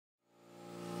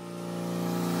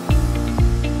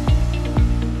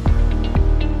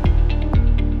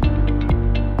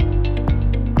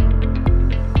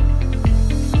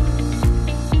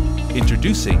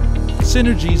Introducing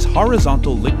Synergy's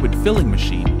Horizontal Liquid Filling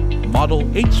Machine, Model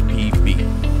HPV.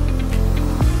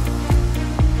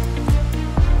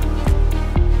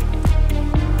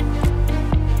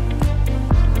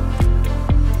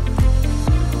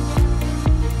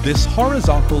 This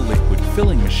horizontal liquid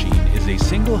filling machine is a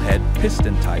single-head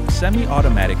piston-type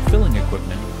semi-automatic filling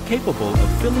equipment capable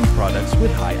of filling products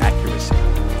with high accuracy.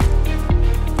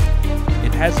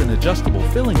 It has an adjustable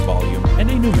filling volume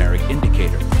and a numeric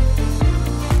indicator.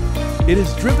 It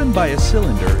is driven by a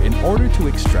cylinder in order to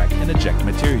extract and eject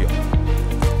material.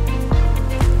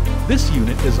 This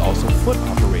unit is also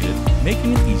foot-operated,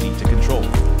 making it easy to control.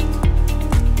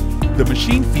 The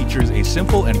machine features a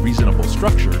simple and reasonable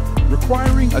structure,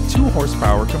 requiring a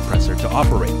 2-horsepower compressor to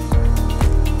operate.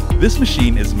 This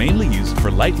machine is mainly used for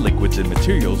light liquids and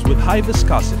materials with high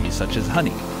viscosity such as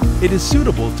honey. It is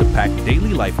suitable to pack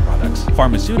daily life products,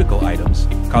 pharmaceutical items,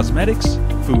 cosmetics,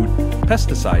 food,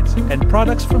 pesticides, and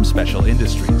products from special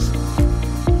industries.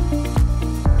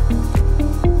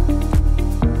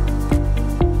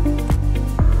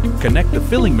 Connect the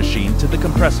filling machine to the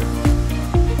compressor.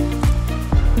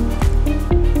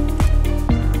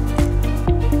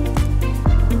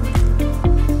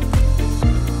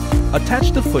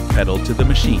 Attach the foot pedal to the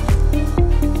machine.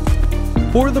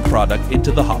 Pour the product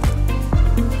into the hopper.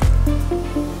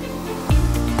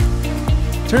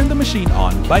 Turn the machine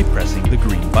on by pressing the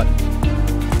green button.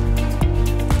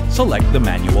 Select the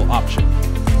manual option.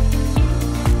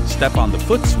 Step on the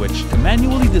foot switch to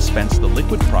manually dispense the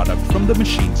liquid product from the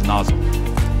machine's nozzle.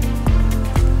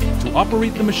 To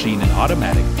operate the machine in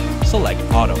automatic, select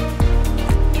Auto.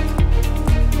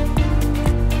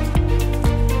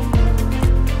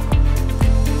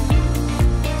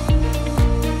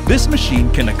 This machine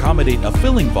can accommodate a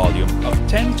filling volume of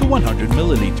 10 to 100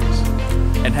 milliliters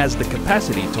and has the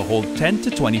capacity to hold 10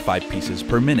 to 25 pieces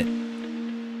per minute.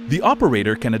 The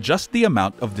operator can adjust the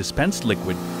amount of dispensed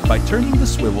liquid by turning the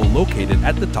swivel located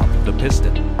at the top of the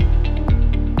piston.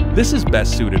 This is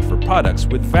best suited for products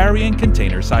with varying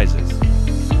container sizes.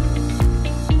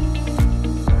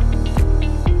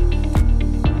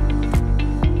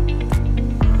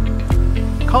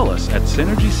 Call us at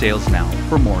Synergy Sales Now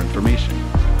for more information.